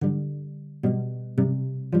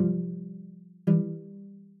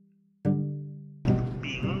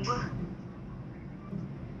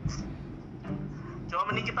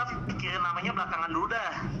ini kita pikirin namanya belakangan dulu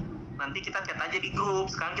dah. Nanti kita chat aja di grup.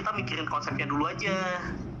 Sekarang kita mikirin konsepnya dulu aja.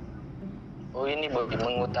 Oh ini Boy,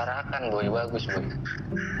 mengutarakan Boy, bagus Boy.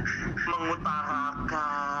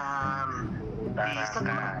 Mengutarakan. Bisa tuh.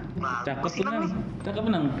 Cakep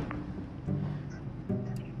benar.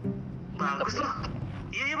 Bagus loh.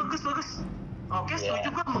 Iya bagus. Oke,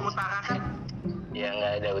 setuju gua mengutarakan. Ya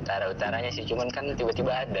nggak ada utara-utaranya sih, cuman kan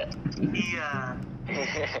tiba-tiba ada. Iya.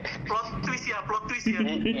 Plot twist ya.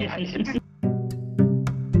 Iya.